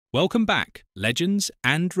Welcome back, legends,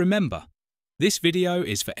 and remember, this video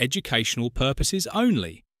is for educational purposes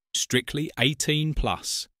only, strictly 18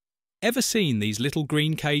 plus. Ever seen these little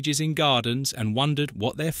green cages in gardens and wondered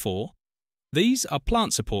what they're for? These are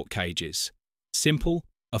plant support cages, simple,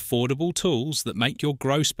 affordable tools that make your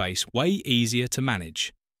grow space way easier to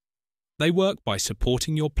manage. They work by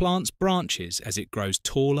supporting your plant's branches as it grows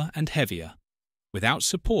taller and heavier. Without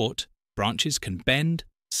support, branches can bend,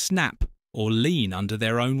 snap, or lean under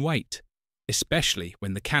their own weight, especially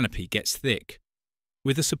when the canopy gets thick.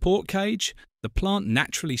 With a support cage, the plant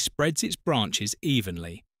naturally spreads its branches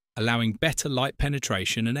evenly, allowing better light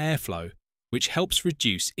penetration and airflow, which helps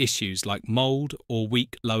reduce issues like mold or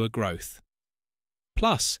weak lower growth.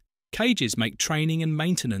 Plus, cages make training and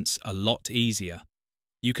maintenance a lot easier.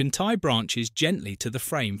 You can tie branches gently to the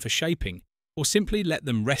frame for shaping, or simply let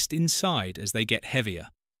them rest inside as they get heavier.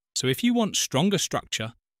 So if you want stronger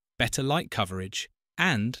structure, better light coverage,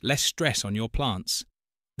 and less stress on your plants,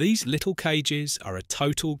 these little cages are a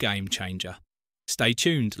total game changer. Stay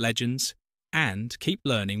tuned, legends, and keep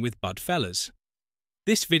learning with Bud Fellas.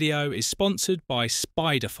 This video is sponsored by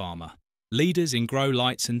Spider Farmer, leaders in grow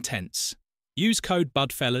lights and tents. Use code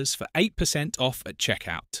BUDFELLAS for 8% off at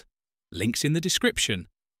checkout. Links in the description.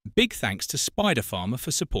 Big thanks to Spider Farmer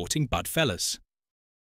for supporting Bud Fellas.